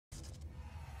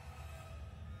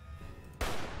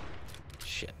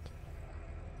Shit.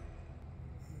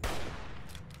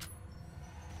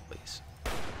 Please.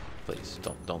 Please,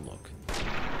 don't look.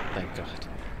 Thank God.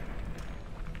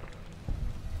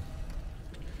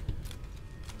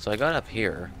 So I got up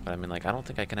here, but I mean, like, I don't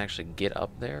think I can actually get up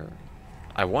there.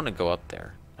 I want to go up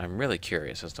there. I'm really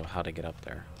curious as to how to get up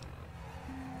there.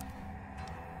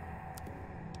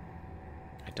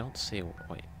 I don't see...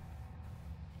 Wait.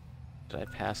 Did I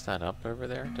pass that up over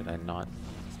there? Did I not?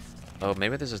 Oh,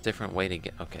 maybe there's a different way to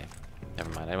get... Okay.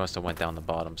 Never mind. I must have went down the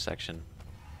bottom section.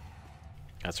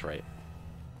 That's right.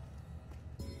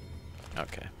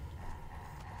 Okay.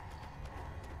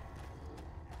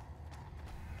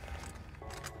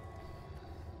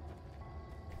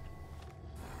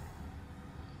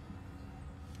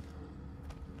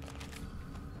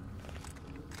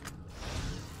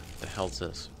 The hell's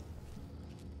this?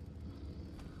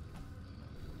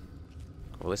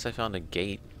 Well, at least I found a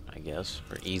gate, I guess,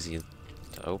 for easy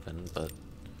to open, but...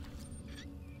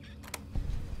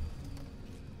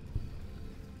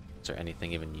 Is there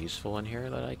anything even useful in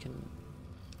here that I can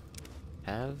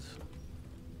have?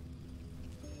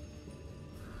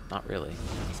 Not really.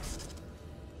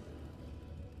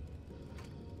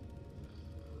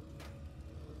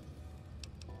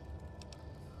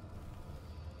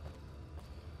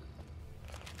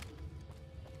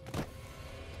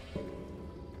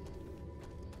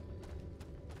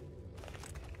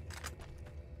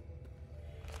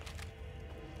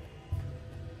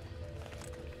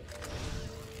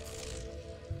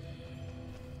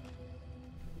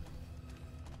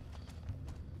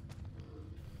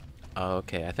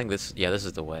 Okay, I think this, yeah, this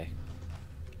is the way.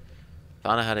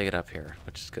 Found out how to get up here,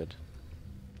 which is good.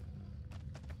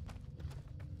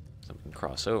 So we can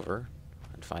cross over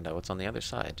and find out what's on the other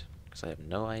side, because I have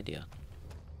no idea.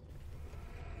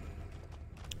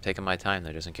 I'm taking my time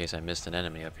though, just in case I missed an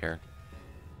enemy up here.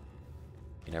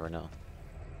 You never know.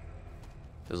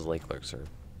 Those lake lurks are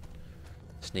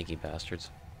sneaky bastards.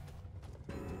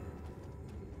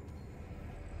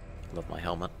 Love my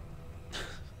helmet.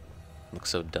 Looks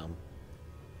so dumb.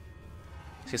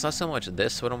 See, it's not so much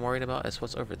this what I'm worried about, it's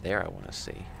what's over there I want to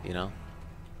see, you know?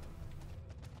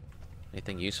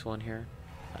 Anything useful in here?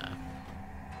 Nah.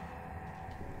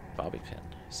 Bobby pin.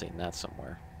 Seen that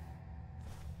somewhere.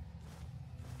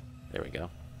 There we go.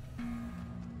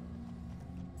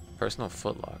 Personal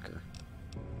footlocker.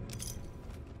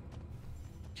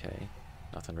 Okay.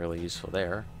 Nothing really useful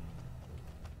there.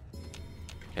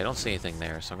 Okay, I don't see anything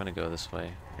there, so I'm gonna go this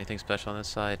way. Anything special on this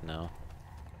side? No.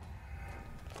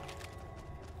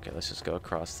 Okay, let's just go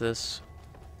across this.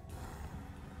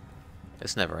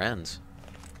 This never ends.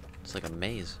 It's like a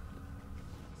maze.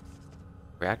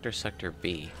 Reactor Sector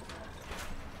B.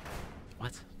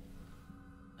 What?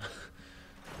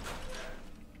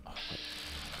 Oh, wait.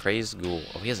 Crazed Ghoul.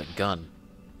 Oh, he has a gun.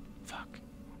 Fuck.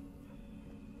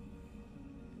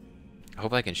 I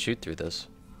hope I can shoot through this.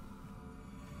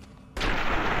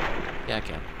 Yeah, I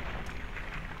can.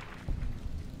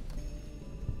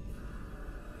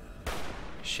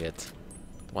 Shit.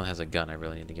 The one that has a gun I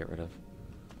really need to get rid of.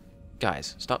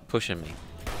 Guys, stop pushing me.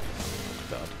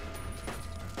 God.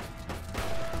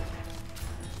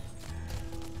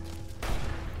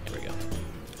 Here we go.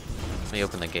 Let me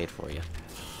open the gate for you.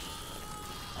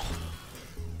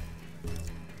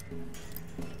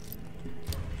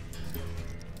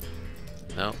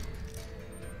 No.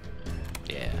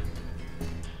 Yeah.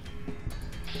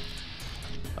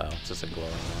 Oh, it's just a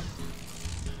glowing one.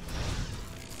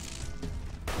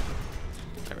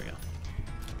 There we go.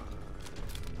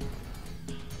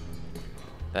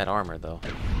 That armor, though.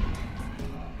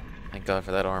 Thank God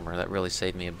for that armor. That really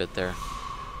saved me a bit there.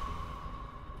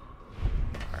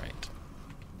 Alright.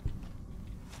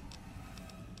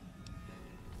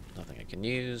 Nothing I can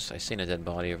use. I seen a dead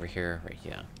body over here. Right,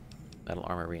 yeah. Metal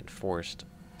armor reinforced.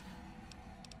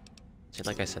 See,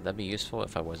 like I said, that'd be useful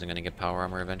if I wasn't going to get power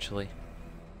armor eventually.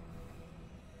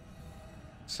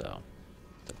 So,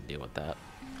 have to deal with that.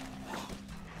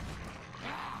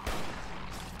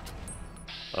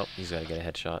 Oh, he's got to get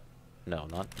a headshot. No,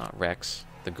 not Rex.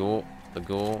 The ghoul. The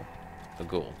ghoul. The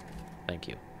ghoul. Thank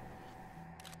you.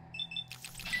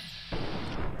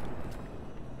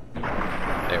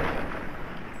 There we go.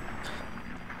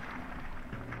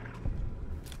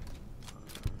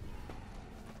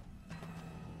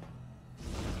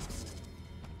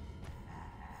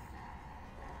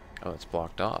 Oh, it's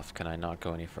blocked off. Can I not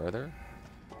go any further?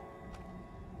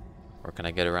 Or can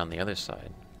I get around the other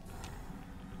side?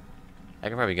 I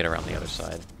can probably get around the other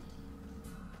side.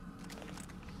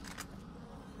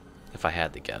 If I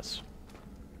had to guess.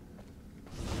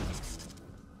 That's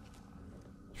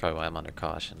probably why I'm under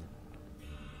caution.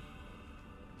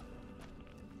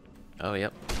 Oh,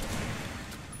 yep.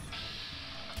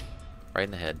 Right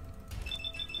in the head.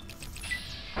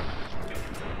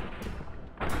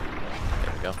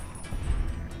 There we go.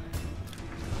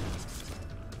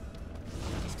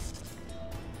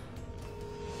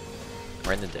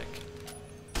 Right in the dick.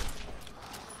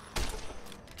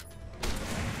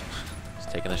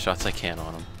 Just taking the shots I can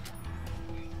on him.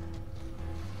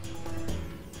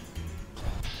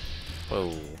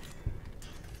 Whoa.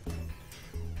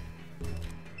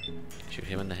 Shoot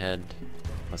him in the head.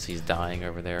 Unless he's dying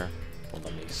over there. Won't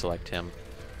let me select him.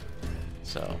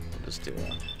 So, we'll just do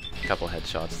a couple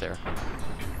headshots there.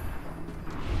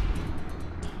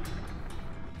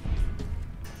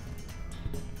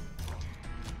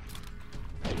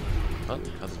 Oh,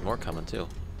 there's more coming too.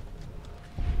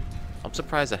 I'm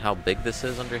surprised at how big this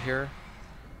is under here.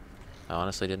 I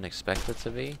honestly didn't expect it to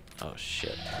be. Oh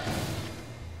shit.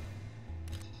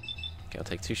 Okay, I'll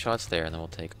take 2 shots there and then we'll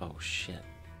take... Oh shit.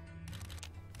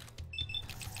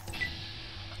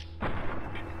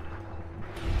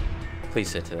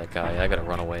 Please hit to that guy. I gotta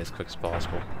run away as quick as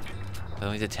possible. I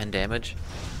only did 10 damage.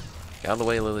 Get out of the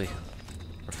way, Lily.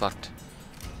 We're fucked.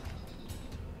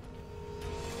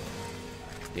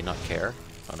 Did he not care?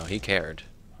 Oh no, he cared.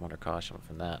 I'm under caution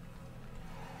from that.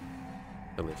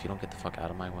 Lily, if you don't get the fuck out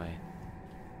of my way.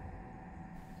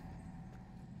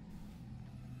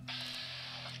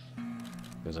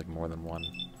 There's like more than one.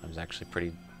 I was actually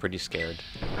pretty scared.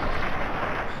 Oh,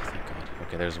 thank God.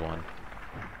 Okay, there's one.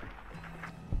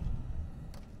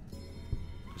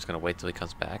 I'm just gonna wait till he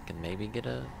comes back and maybe get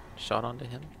a shot onto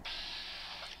him.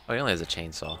 Oh, he only has a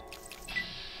chainsaw.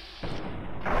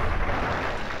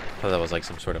 I thought that was like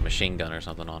some sort of machine gun or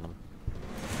something on him.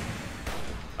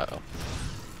 Uh-oh.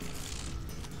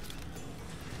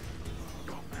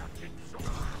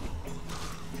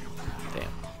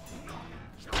 Damn.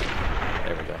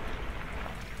 There we go.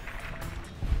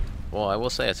 Well, I will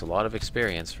say it's a lot of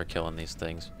experience for killing these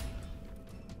things.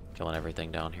 Killing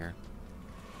everything down here.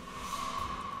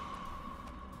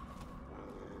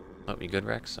 Oh, you good,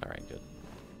 Rex? Alright, good.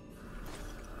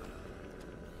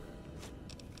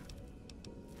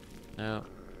 No.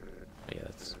 Oh, yeah,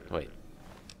 that's... Wait.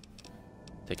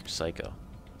 Take him psycho.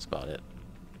 That's about it.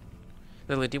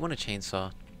 Lily, do you want a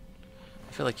chainsaw?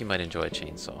 I feel like you might enjoy a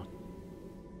chainsaw.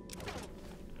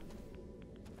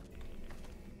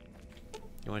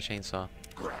 You want a chainsaw?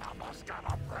 Grandma's got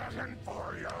a present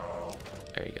for you.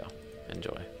 There you go.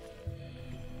 Enjoy.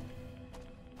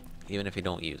 Even if you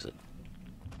don't use it.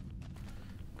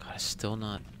 God, it's still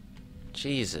not...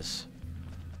 Jesus.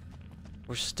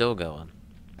 We're still going.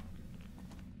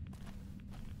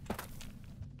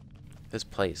 This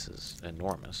place is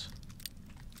enormous.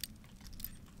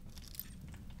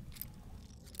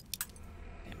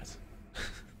 Damn it.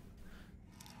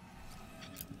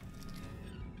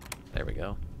 There we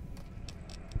go.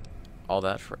 All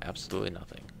that for absolutely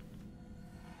nothing.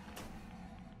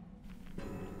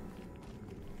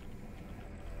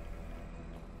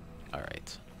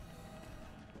 Alright.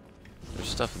 There's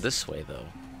stuff this way, though.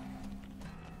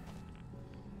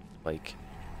 Like...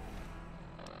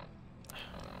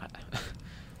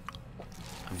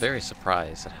 I'm very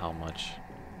surprised at how much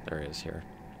there is here.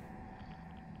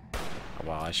 Oh,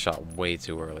 wow, I shot way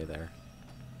too early there.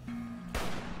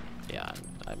 Yeah,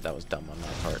 that was dumb on my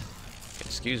part. Okay,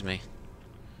 excuse me.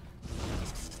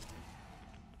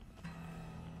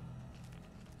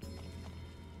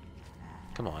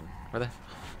 Come on, where the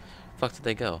fuck did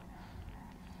they go?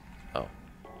 Oh.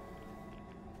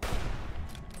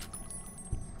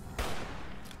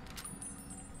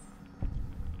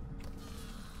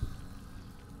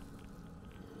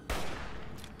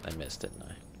 I missed, didn't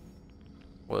I?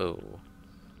 Whoa.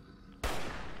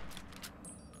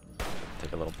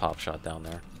 Take a little pop shot down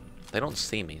there. They don't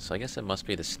see me, so I guess it must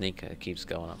be the sneak that keeps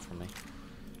going up for me.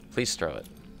 Please throw it.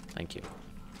 Thank you.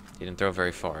 You didn't throw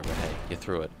very far, but hey, you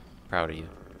threw it. Proud of you.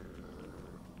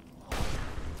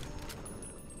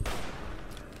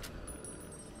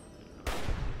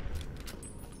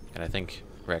 And I think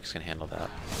Rex can handle that.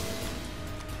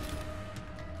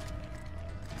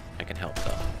 I can help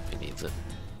though, if he needs it.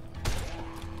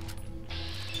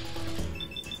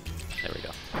 There we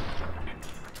go.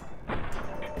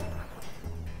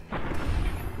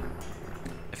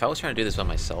 If I was trying to do this by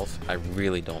myself, I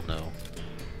really don't know.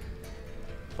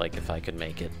 Like, if I could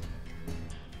make it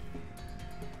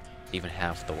even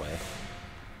half the way.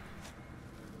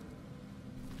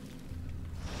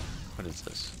 What is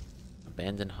this?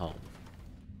 Abandoned home.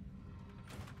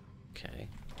 Okay.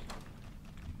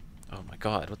 Oh my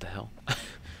god, what the hell?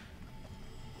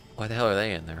 Why the hell are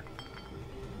they in there?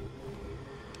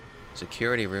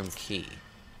 Security room key.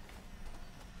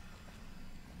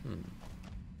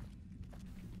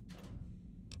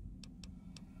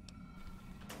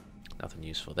 Nothing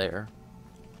useful there.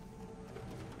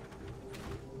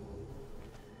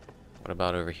 What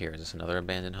about over here? Is this another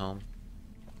abandoned home?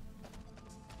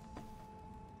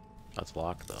 That's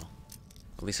locked, though.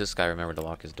 At least this guy remembered to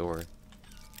lock his door.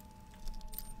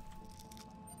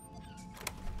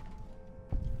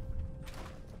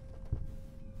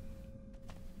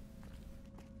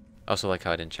 I also like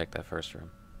how I didn't check that first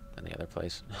room in the other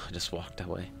place. I just walked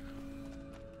away.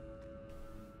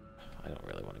 I don't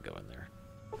really want to go in there.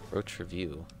 Roach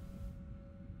review.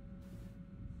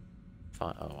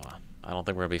 Fine. Oh, I don't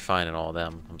think we're gonna be finding all of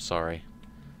them. I'm sorry.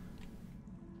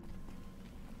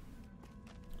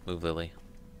 Move Lily.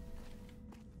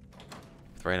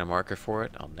 Throw in a marker for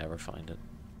it, I'll never find it.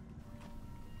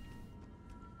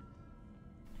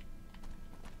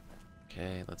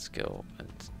 Okay, let's go. And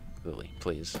Lily,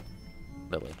 please.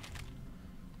 Lily.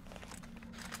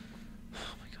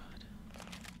 Oh my god.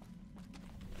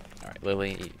 Alright,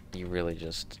 Lily, you really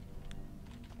just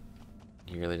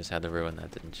had to ruin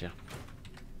that, didn't you?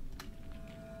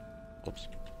 Oops.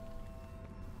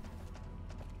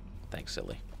 Thanks,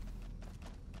 Lily.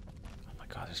 Oh my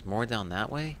god, there's more down that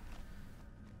way?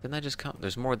 Didn't I just come?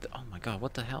 There's more. Oh my god,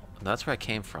 what the hell? That's where I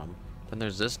came from. Then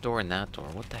there's this door and that door.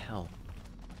 What the hell?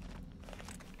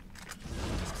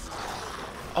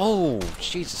 Oh,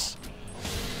 Jesus.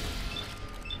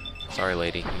 Sorry,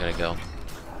 lady. You gotta go.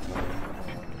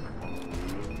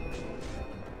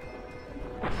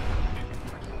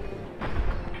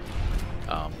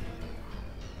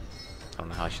 I don't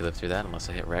know how she lived through that unless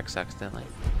I hit Rex accidentally.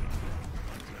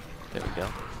 There we go.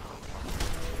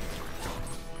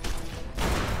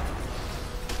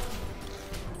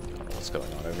 I don't know what's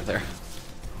going on over there.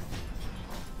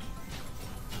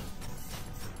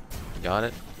 You got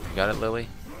it? You got it, Lily?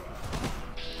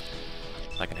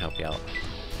 I can help you out.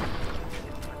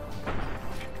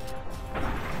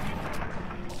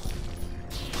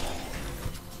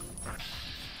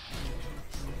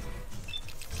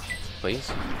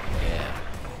 Please? Yeah.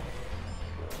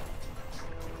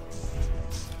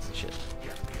 Shit.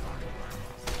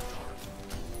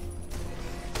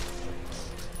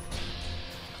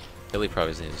 Lily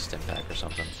probably needs a stim pack or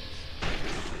something.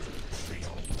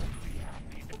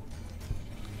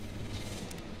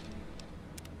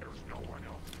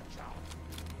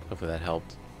 Hopefully that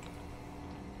helped.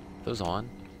 Those on?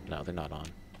 No, they're not on.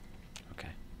 Okay.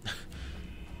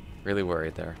 Really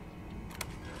worried there.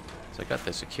 So I got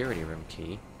the security room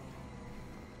key.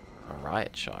 A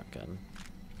riot shotgun.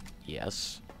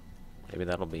 Yes. Maybe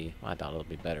that'll be... I doubt it'll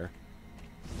be better.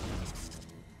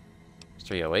 There's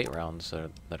 308 rounds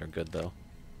that are good, though.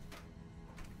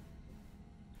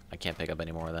 I can't pick up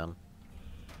any more of them.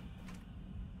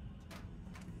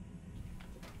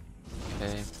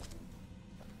 Okay.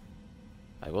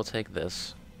 I will take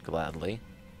this, gladly.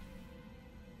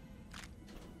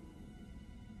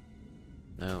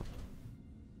 No.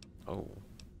 Oh.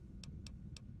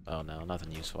 Oh no,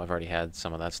 nothing useful. I've already had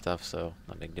some of that stuff, so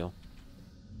not a big deal.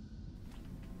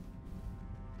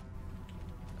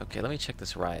 Okay, let me check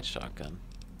this riot shotgun.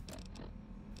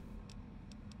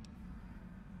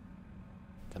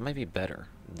 That might be better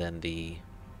than the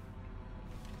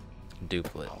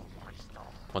Duplet.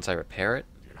 Once I repair it.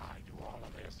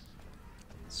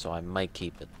 So I might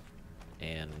keep it.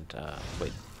 And,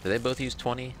 wait, do they both use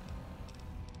 20?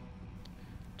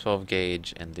 12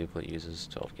 gauge and Duplet uses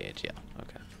 12 gauge, yeah,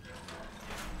 okay.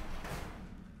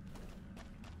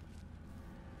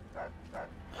 Oh my god.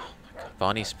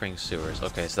 Bonnie Springs Sewers.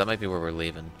 Okay, so that might be where we're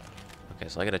leaving. Okay,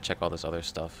 so I gotta check all this other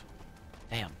stuff.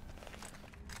 Damn.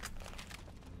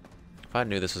 If I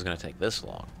knew this was gonna take this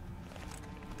long,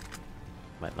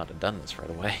 might not have done this right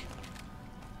away.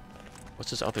 What's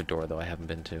this other door, though, I haven't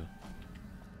been to?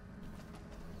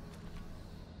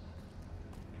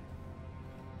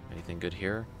 Anything good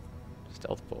here?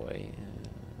 Stealth boy.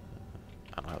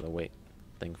 I don't have the weight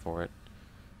thing for it.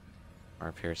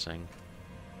 Arm piercing.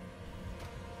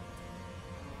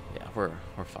 Yeah, we're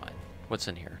fine. What's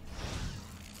in here?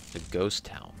 The ghost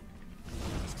town.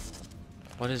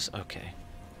 What is... okay.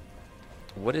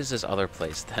 What is this other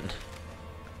place, then?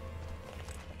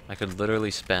 I could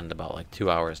literally spend about, like, 2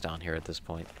 hours down here at this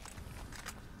point.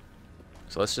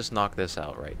 So let's just knock this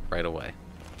out right away.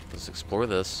 Let's explore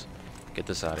this. Get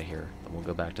this out of here, and we'll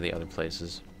go back to the other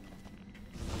places.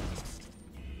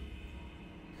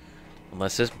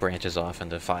 Unless this branches off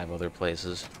into 5 other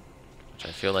places, which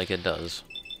I feel like it does.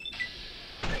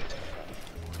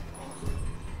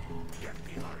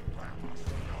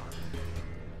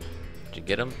 Did you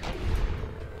get him?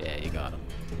 Yeah, you got him.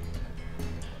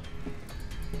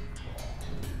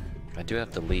 I do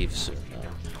have to leave soon, though.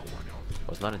 I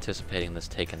was not anticipating this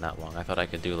taking that long. I thought I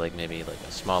could do, like, maybe like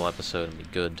a small episode and be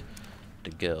good.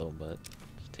 to go, but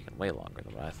it's taking way longer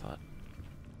than what I thought.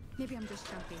 Maybe I'm just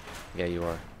jumpy. Yeah, you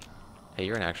are. Hey,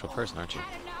 you're an actual person, aren't you?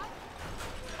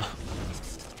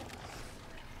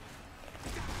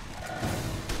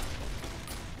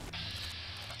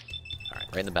 Alright,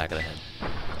 right in the back of the head.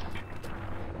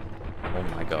 Oh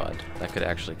my god, that could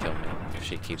actually kill me if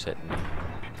she keeps hitting me.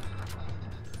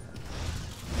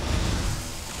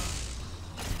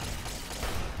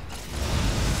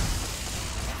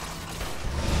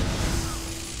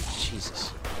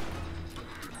 Jesus.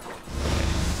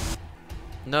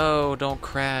 No, don't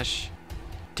crash.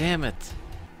 Damn it.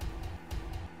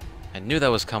 I knew that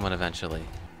was coming eventually.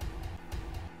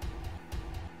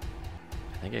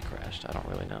 I think it crashed. I don't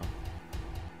really know.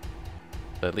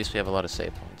 But at least we have a lot of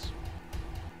save points.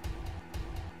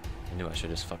 I knew I should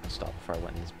just fucking stop before I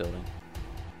went in this building.